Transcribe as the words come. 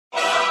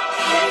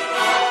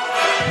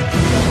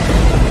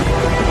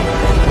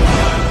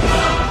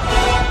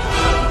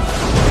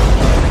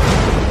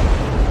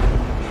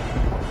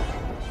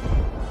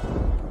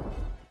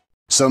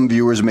Some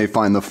viewers may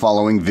find the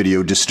following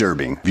video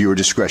disturbing. Viewer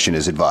discretion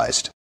is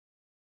advised.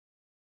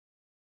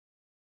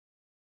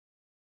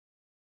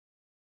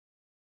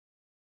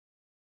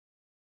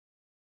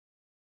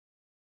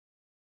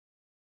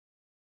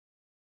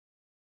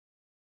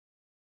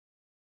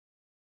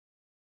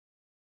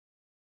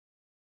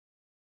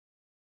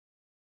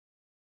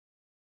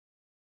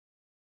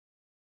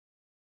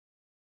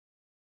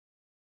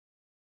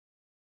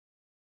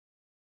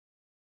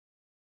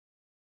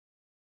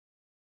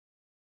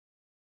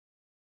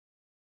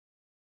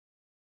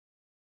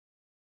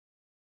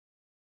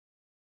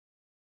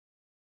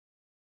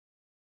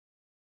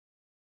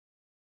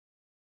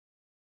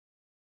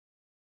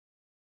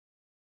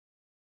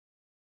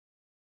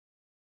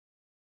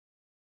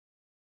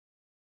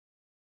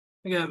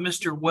 I got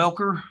Mr.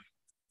 Welker.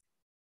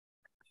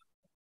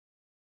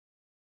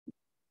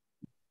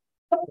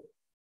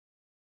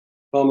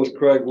 Thomas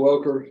Craig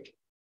Welker.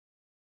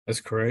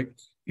 That's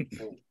correct.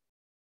 Mr.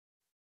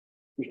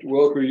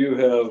 Welker, you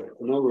have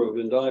a number of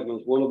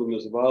indictments. One of them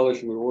is a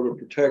violation of an order of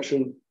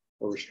protection,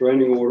 a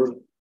restraining order.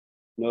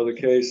 Another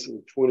case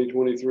in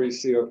 2023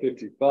 CR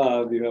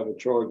 55, you have a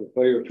charge of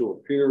failure to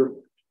appear.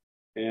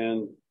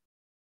 And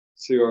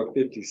CR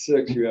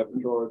 56, you have a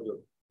charge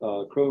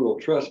of criminal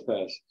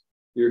trespass.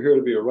 You're here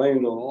to be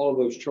arraigned on all of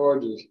those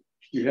charges.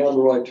 You have the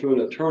right to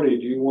an attorney.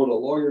 Do you want a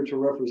lawyer to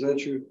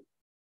represent you?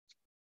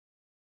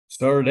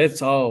 Sir,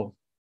 that's all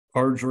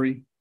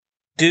perjury.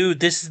 Dude,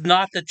 this is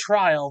not the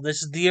trial.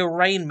 This is the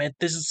arraignment.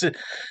 This is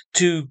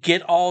to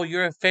get all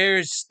your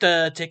affairs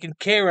taken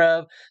care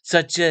of,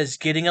 such as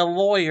getting a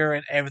lawyer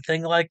and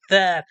everything like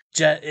that.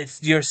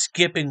 You're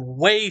skipping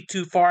way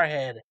too far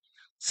ahead.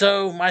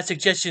 So my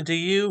suggestion to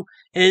you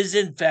is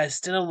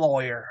invest in a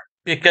lawyer,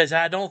 because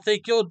I don't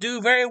think you'll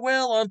do very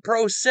well on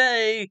pro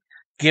se,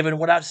 given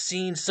what I've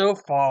seen so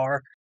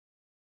far.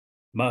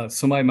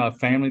 Somebody in my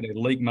family, they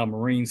leaked my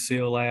Marine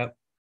SEAL app.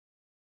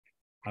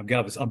 I've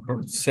got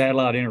a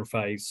satellite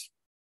interface,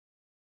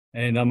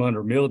 and I'm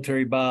under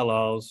military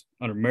bylaws,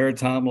 under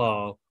maritime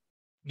law.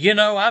 You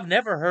know, I've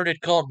never heard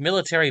it called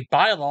military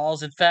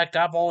bylaws. In fact,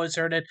 I've always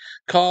heard it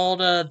called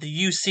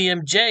the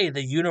UCMJ,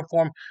 the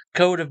Uniform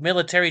Code of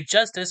Military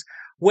Justice,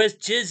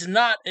 which is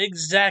not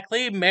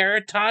exactly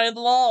maritime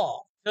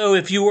law. So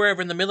if you were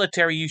ever in the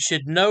military, you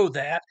should know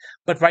that.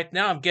 But right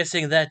now, I'm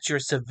guessing that you're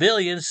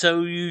civilian,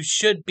 so you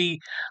should be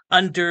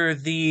under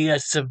the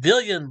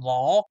civilian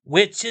law,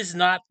 which is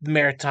not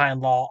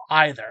maritime law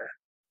either.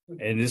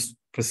 And this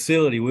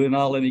facility will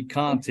not let me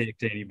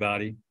contact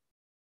anybody.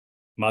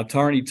 My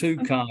attorney to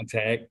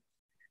contact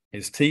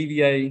is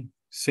TVA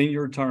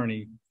Senior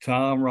Attorney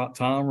Tom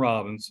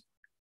Robbins,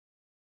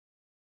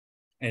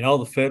 and all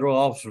the federal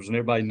officers, and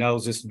everybody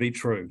knows this to be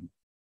true.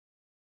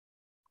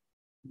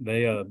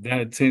 They down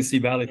at Tennessee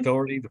Valley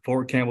Authority, the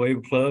Fort Campbell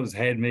Eagle Club has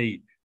had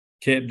me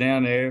kept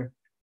down there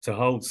to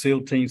hold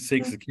SEAL Team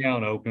 6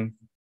 account open.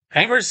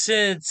 Ever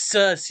since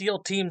SEAL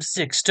Team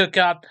 6 took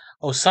out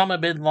Osama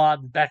bin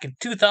Laden back in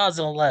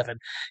 2011,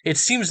 it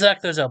seems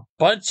like there's a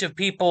bunch of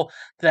people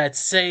that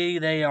say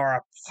they are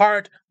a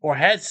part or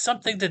had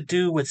something to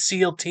do with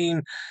SEAL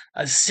Team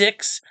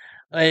 6,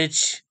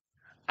 which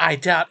I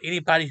doubt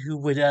anybody who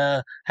would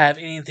have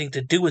anything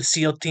to do with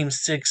SEAL Team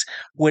 6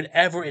 would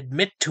ever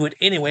admit to it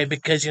anyway,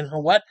 because you know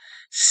what?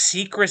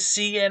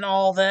 Secrecy and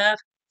all that.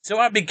 So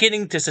I'm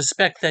beginning to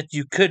suspect that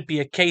you could be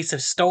a case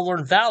of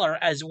stolen valor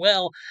as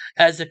well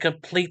as a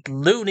complete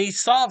loony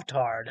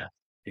Sovtard.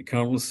 In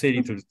Cumberland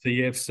City through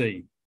the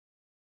TFC.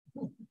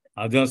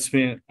 I've done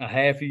spent a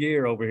half a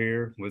year over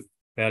here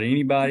without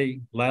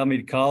anybody allowing me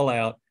to call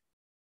out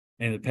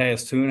in the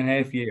past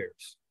 2.5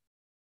 years.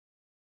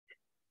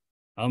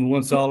 I'm the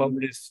one that's all over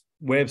this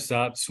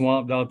website,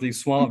 Swamp Dog,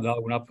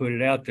 when I put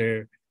it out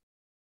there.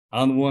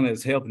 I'm the one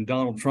that's helping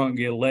Donald Trump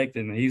get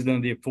elected, and he's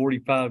done did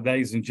 45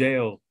 days in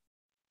jail.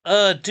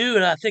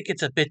 Dude, I think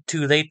it's a bit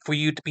too late for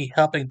you to be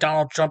helping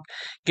Donald Trump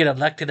get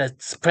elected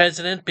as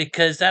president,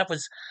 because that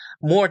was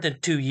more than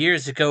 2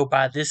 years ago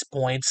by this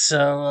point.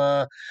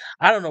 So,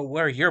 I don't know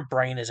where your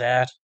brain is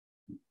at.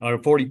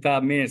 Or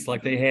 45 minutes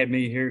like they had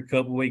me here a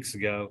couple weeks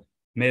ago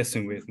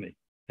messing with me.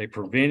 They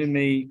prevented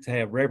me to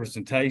have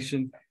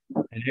representation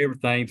and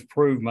everything to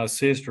prove my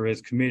sister has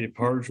committed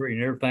perjury,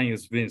 and everything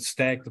has been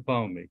stacked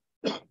upon me.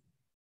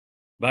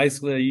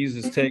 Basically, I use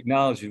this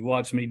technology to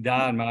watch me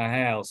die in my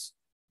house,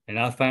 and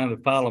I found the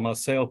file on my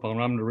cell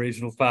phone. I'm the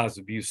original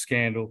FISA abuse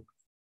scandal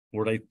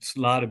where they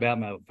lied about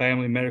my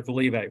family medical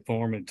leave act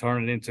form and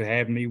turned it into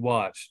having me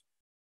watched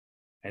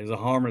as a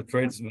harm and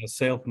threats to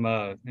myself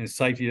and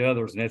safety of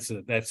others,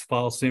 and that's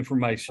false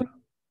information.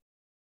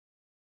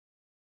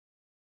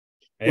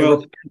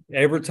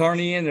 Every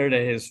attorney in there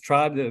that has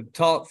tried to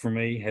talk for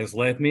me has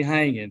left me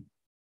hanging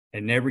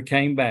and never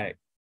came back.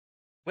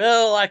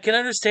 Well, I can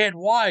understand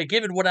why,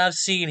 given what I've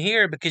seen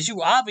here, because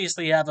you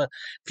obviously have a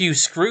few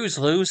screws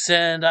loose,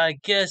 and I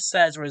guess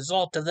as a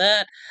result of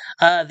that,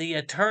 the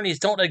attorneys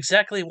don't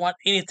exactly want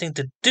anything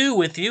to do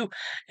with you,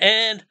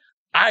 and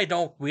I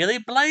don't really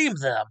blame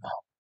them.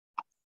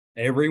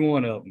 Every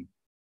one of them.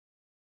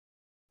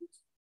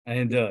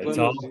 And it's Clemens,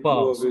 all do you know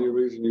false. of any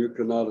reason you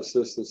could not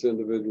assist this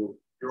individual?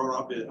 Your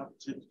Honor, I've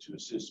attempted to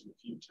assist him a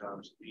few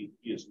times. He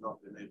has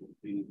not been able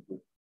to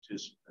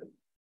participate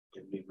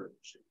in me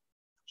representing.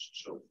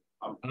 So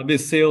I've been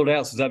sealed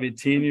out since I've been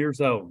 10 years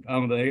old.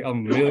 I'm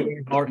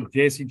Amelia Hart and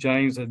Jesse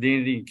James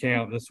Identity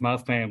Account. That's my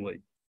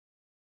family.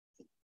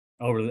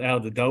 Out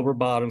of the Dover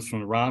Bottoms from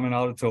the Ryman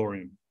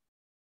Auditorium.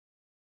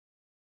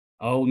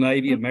 Old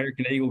Navy,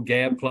 American Eagle,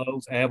 Gap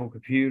Clothes, Apple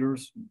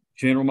Computers,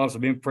 General Motors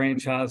have been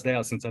franchised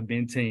out since I've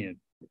been 10.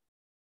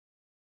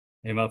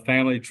 And my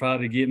family tried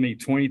to get me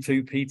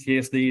 22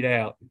 PTSD'd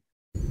out.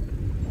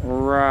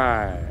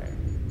 Right.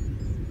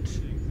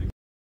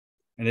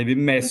 And they've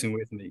been messing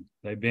with me.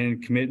 They've been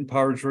committing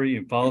perjury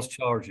and false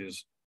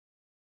charges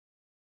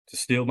to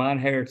steal my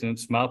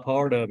inheritance, my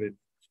part of it,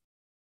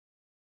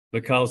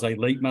 because they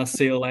leaked my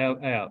seal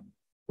out.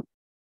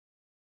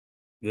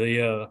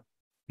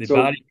 So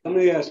body. let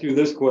me ask you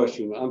this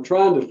question. I'm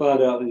trying to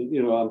find out,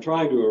 I'm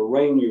trying to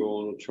arraign you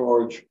on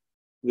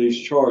these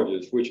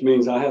charges, which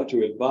means I have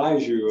to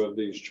advise you of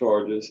these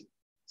charges.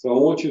 So I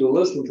want you to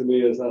listen to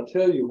me as I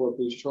tell you what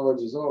these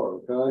charges are,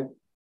 okay?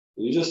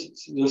 You just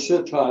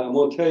sit tight. I'm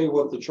going to tell you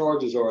what the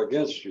charges are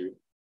against you,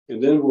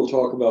 and then we'll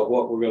talk about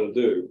what we're going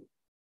to do.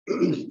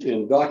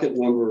 In docket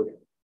number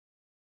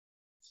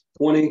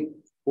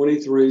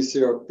 2023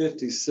 CR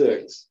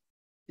 56,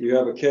 you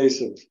have a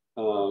case of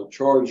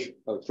charge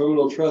of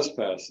criminal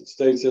trespass. It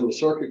states in the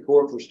Circuit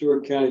Court for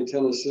Stewart County,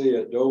 Tennessee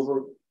at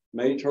Dover,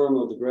 May term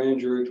of the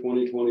grand jury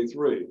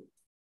 2023.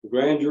 The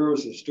grand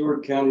jurors of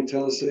Stewart County,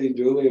 Tennessee,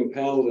 duly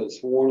impaneled and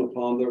sworn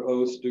upon their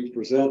oaths, do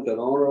present that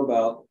on or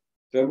about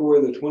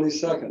February the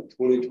 22nd,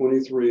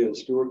 2023 in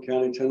Stewart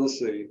County,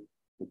 Tennessee,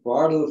 and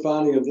prior to the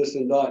finding of this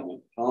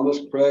indictment, Thomas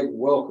Craig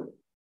Welker,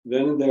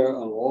 then and there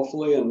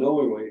unlawfully and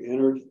knowingly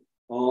entered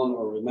on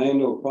or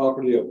remained on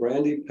property of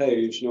Brandy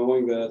Page,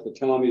 knowing that at the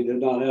time he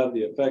did not have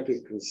the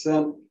effective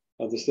consent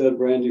of the said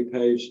Brandy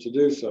Page to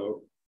do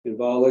so, in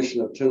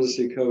violation of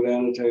Tennessee Code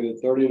annotated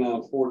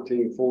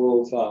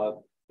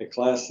 3914-405, a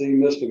Class C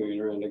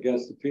misdemeanor, and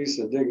against the peace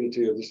and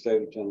dignity of the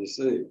state of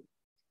Tennessee.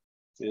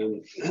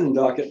 In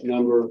docket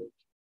number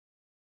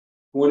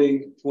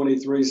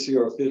 2023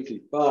 CR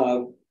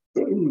 55,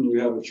 you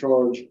have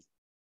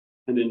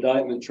an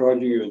indictment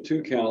charging you in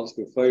 2 counts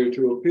with failure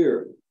to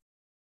appear.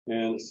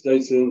 And it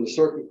states in the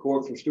Circuit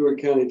Court for Stewart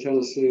County,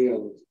 Tennessee,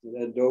 and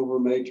at Dover,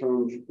 May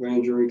term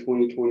grand jury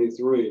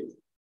 2023.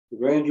 The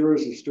grand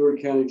jurors of Stewart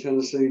County,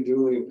 Tennessee,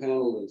 duly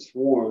impaneled and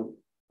sworn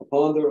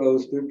upon their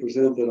oaths, do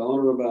present that on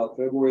or about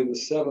February the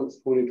 7th,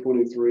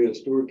 2023, in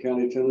Stewart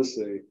County,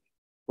 Tennessee,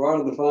 prior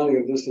to the finding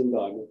of this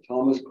indictment,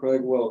 Thomas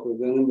Craig Welker,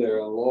 then and there,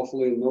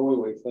 unlawfully and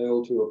knowingly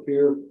failed to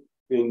appear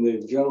in the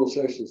General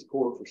Sessions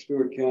Court for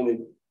Stewart County,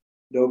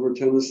 Dover,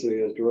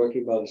 Tennessee, as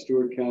directed by the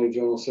Stewart County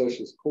General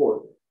Sessions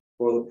Court,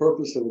 for the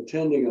purpose of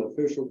attending an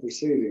official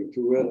proceeding,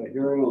 to wit, a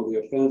hearing on the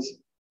offense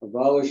of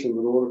violation of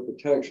an order of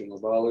protection, a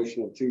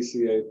violation of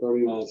TCA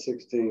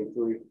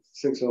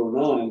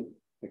 3916-609,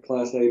 a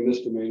Class A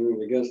misdemeanor,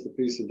 and against the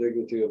peace and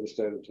dignity of the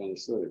state of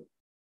Tennessee.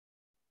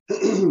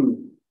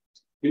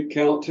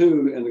 Count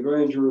 2, and the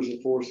grand jurors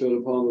aforesaid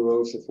upon the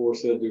oaths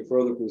aforesaid do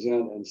further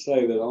present and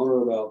say that on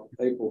or about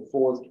April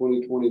 4th,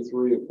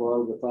 2023, and prior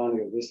to the finding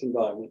of this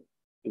indictment,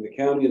 in the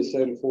county and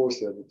state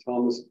aforesaid, that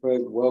Thomas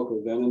Craig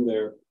Welker, then and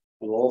there,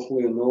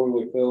 unlawfully and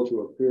knowingly failed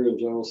to appear in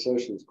General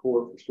Sessions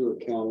Court for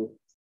Stewart County,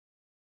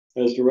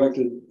 as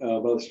directed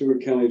by the Stewart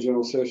County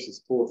General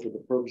Sessions Court for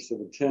the purpose of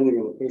attending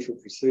an official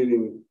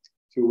proceeding,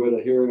 to wit,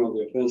 a hearing on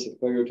the offense of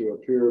failure to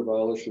appear,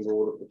 violation of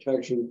order of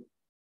protection,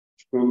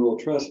 criminal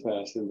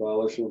trespass in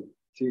violation of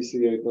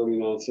TCA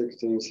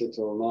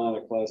 3916-609,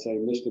 a Class A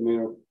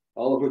misdemeanor,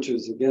 all of which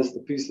is against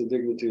the peace and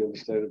dignity of the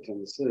state of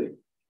Tennessee.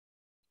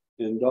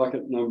 In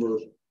docket number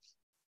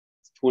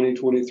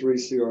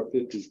 2023 CR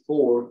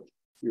 54,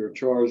 you're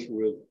charged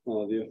with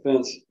the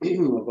offense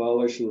of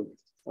violation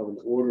of an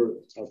order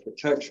of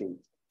protection.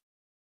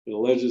 It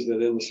alleges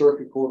that in the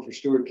Circuit Court for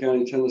Stewart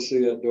County,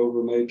 Tennessee at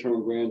Dover, May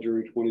term grand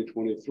jury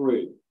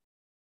 2023,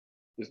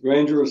 the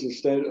grand jurors of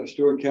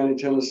Stewart County,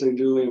 Tennessee,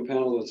 duly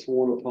impaneled and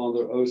sworn upon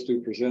their oaths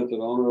to present that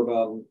on or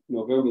about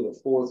November the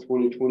 4th,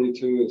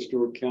 2022 in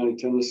Stewart County,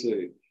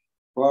 Tennessee,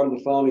 prior to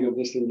the finding of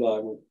this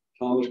indictment,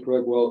 Thomas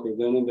Craig Welker,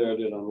 then and there,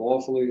 did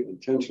unlawfully,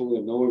 intentionally,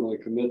 and knowingly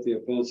commit the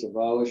offense of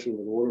violation of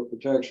an order of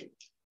protection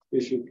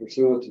issued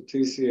pursuant to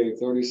TCA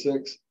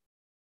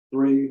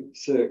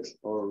 3636,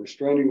 or a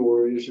restraining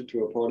order issued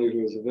to a party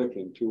who is a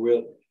victim, to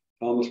wit,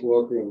 Thomas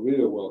Welker and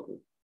Rita Welker,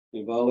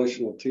 in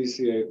violation of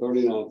TCA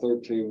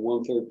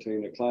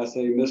 3913-113, a Class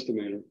A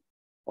misdemeanor,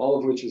 all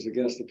of which is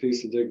against the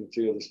peace and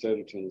dignity of the state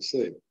of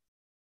Tennessee.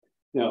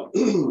 Now,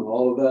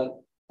 all of that,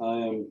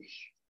 I am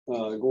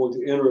going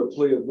to enter a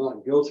plea of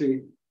not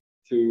guilty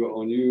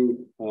on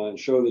you and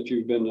show that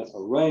you've been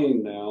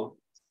arraigned now.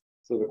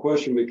 So the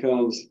question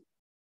becomes,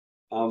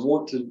 I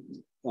want to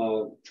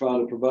try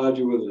to provide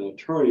you with an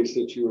attorney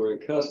since you are in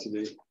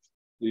custody.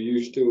 Do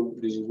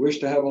you wish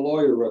to have a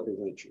lawyer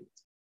represent you?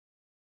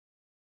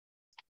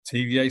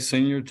 TVA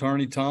Senior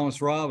Attorney Thomas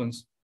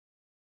Robbins.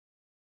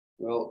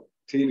 Well,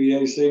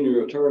 TVA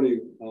senior attorney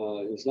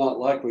is not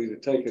likely to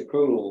take a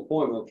criminal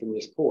appointment from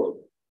this court.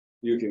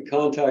 You can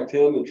contact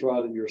him and try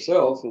it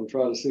yourself and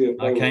try to see if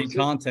I can't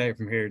contact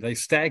from here. They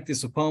stacked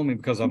this upon me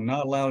because I'm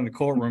not allowed in the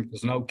courtroom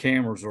because no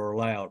cameras are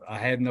allowed. I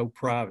have no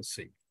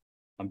privacy.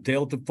 I'm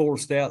Delta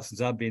forced out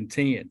since I've been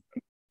 10.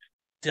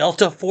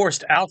 Delta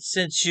forced out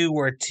since you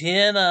were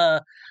 10?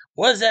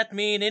 What does that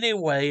mean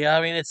anyway?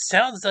 I mean, it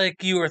sounds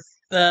like you were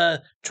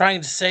trying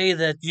to say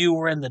that you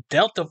were in the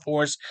Delta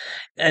Force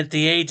at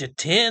the age of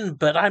 10,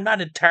 but I'm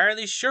not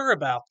entirely sure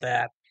about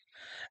that.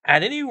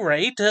 At any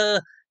rate,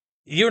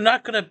 you're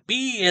not going to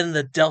be in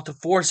the Delta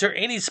Force or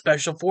any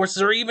special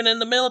forces or even in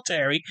the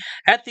military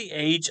at the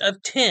age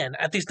of 10,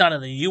 at least not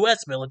in the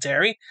U.S.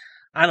 military.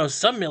 I know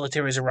some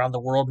militaries around the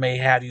world may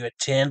have you at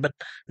 10, but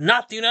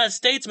not the United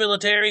States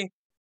military.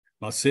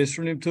 My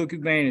sister and him took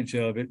advantage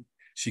of it.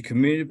 She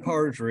committed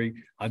perjury.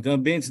 I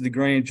done been to the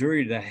grand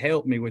jury to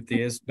help me with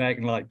this back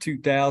in like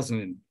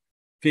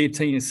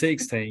 2015 and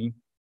 16.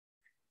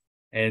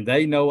 And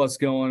they know what's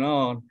going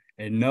on,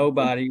 and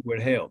nobody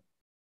would help.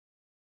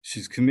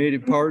 She's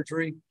committed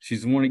perjury.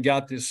 She's the one that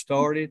got this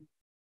started.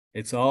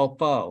 It's all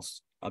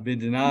false. I've been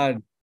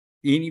denied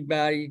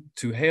anybody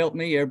to help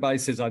me. Everybody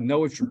says, I know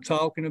what you're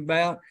talking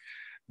about,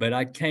 but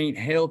I can't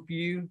help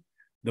you.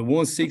 The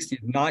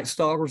 160th Night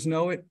Stalkers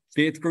know it.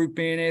 5th Group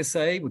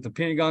NSA with the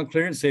Pentagon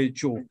clearance said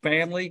it's your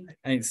family.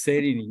 Ain't said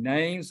any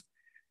names.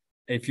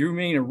 If you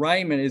mean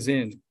arraignment as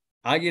in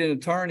I get an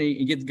attorney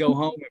and get to go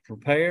home and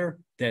prepare,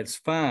 that's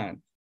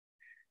fine.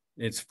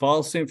 It's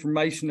false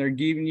information they're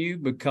giving you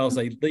because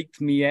they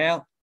leaked me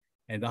out,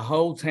 and the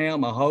whole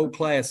town, my whole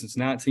class since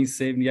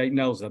 1978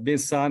 knows I've been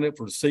signed up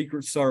for the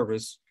Secret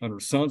Service under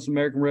Sons of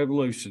American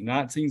Revolution,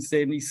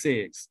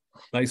 1976,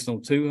 based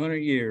on 200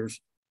 years.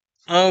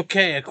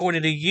 Okay,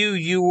 according to you,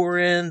 you were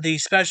in the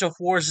Special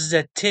Forces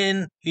at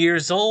 10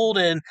 years old,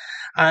 and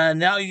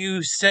now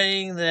you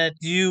saying that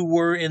you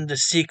were in the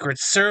Secret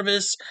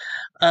Service.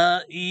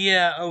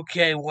 Yeah,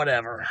 okay,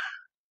 whatever.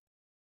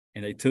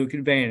 And they took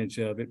advantage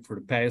of it for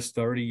the past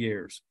 30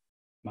 years.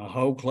 My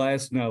whole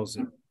class knows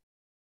it.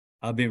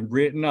 I've been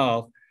written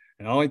off,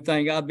 and the only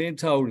thing I've been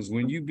told is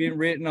when you've been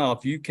written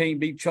off, you can't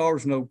be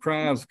charged no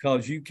crimes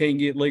because you can't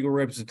get legal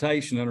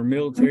representation under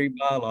military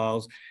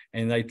bylaws,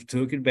 and they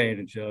took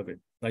advantage of it.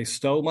 They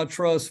stole my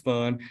trust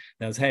fund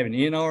that I was having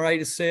NRA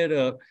to set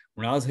up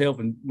when I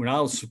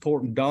was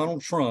supporting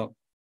Donald Trump,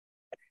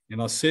 and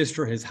my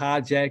sister has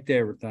hijacked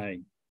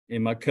everything.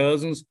 And my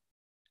cousins,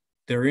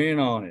 they're in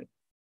on it.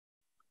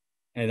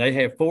 And they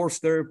have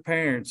forced their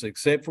parents,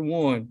 except for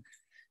one,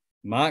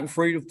 Mike and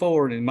Frida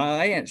Ford, and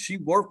my aunt, she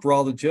worked for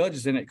all the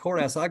judges in that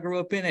courthouse. I grew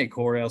up in that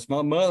courthouse.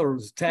 My mother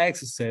was a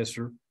tax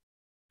assessor.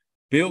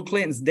 Bill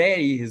Clinton's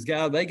daddy,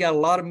 they got a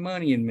lot of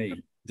money in me.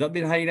 I've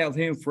been hanging out with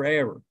him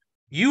forever.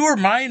 You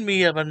remind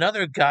me of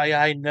another guy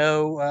I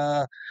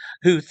know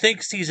who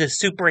thinks he's a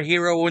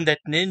superhero and that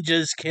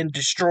ninjas can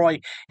destroy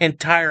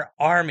entire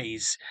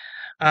armies.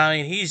 I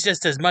mean, he's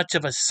just as much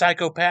of a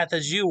psychopath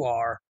as you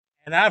are.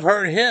 And I've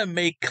heard him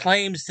make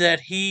claims that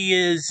he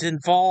is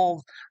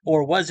involved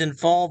or was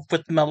involved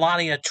with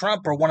Melania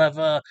Trump or one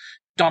of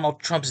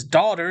Donald Trump's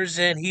daughters,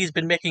 and he's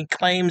been making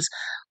claims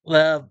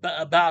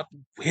about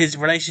his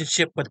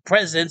relationship with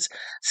presidents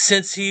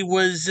since he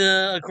was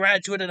a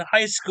graduate in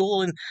high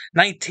school in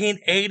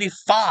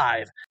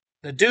 1985.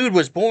 The dude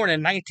was born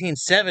in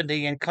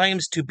 1970 and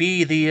claims to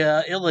be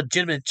the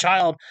illegitimate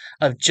child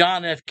of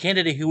John F.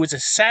 Kennedy, who was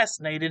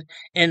assassinated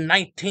in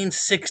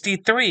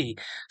 1963.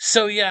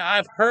 So, yeah,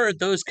 I've heard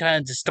those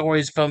kinds of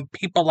stories from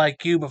people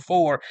like you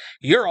before.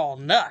 You're all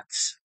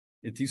nuts.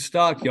 It's these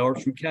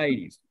stockyards from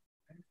Katie's.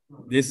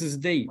 This is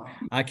deep.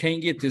 I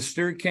can't get this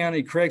Stewart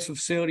County Correctional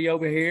Facility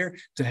over here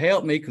to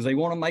help me because they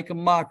want to make a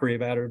mockery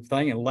about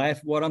everything and laugh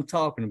at what I'm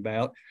talking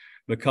about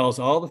because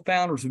all the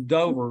founders of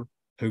Dover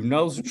who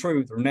knows the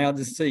truth are now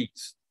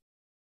deceased.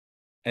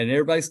 And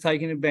everybody's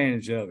taking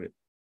advantage of it.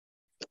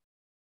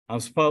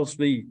 I'm supposed to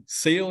be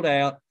sealed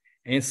out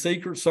and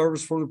Secret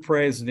Service for the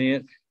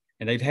president,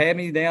 and they've had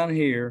me down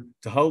here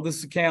to hold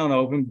this account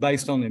open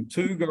based on them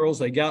 2 girls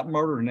they got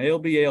murdered in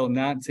LBL in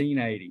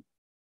 1980.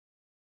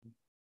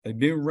 They've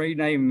been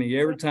renaming me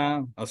every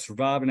time I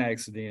survive an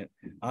accident.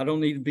 I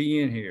don't need to be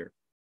in here.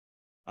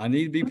 I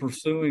need to be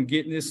pursuing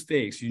getting this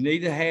fixed. You need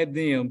to have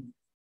them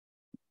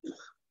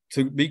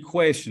to be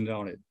questioned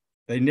on it.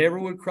 They never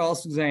would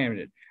cross-examine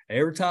it.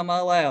 Every time I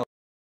allow.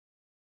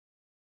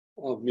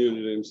 I've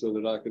muted him so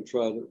that I can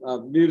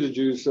I've muted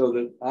you so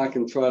that I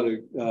can try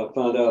to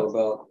find out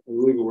about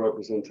legal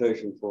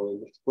representation for you.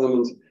 Mr.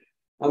 Clemens,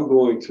 I'm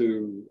going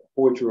to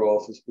appoint your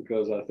office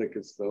because I think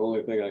it's the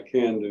only thing I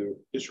can do.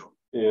 Yes, sir.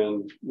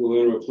 And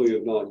we'll enter a plea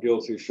of not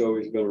guilty, show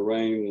he's been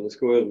arraigned, and let's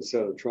go ahead and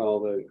set a trial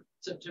date.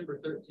 September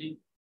 13th.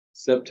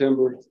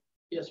 September?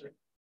 Yes, sir.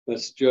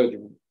 That's Judge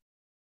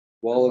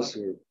Wallace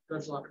or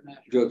Judge LaCharnois.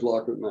 Judge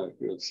LaCharnois.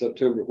 Good.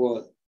 September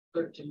what?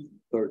 13th.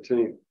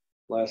 13th.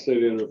 Last day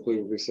to enter a plea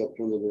will be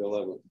September the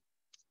 11th.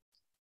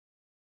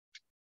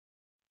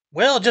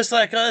 Well, just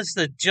like us,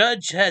 the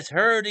judge has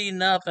heard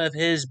enough of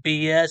his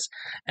BS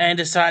and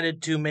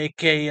decided to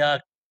make a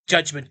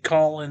judgment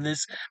call in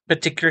this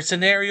particular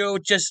scenario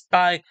just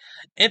by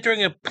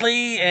entering a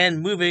plea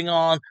and moving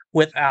on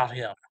without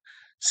him.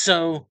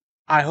 So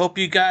I hope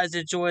you guys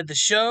enjoyed the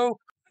show.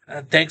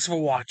 Thanks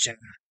for watching.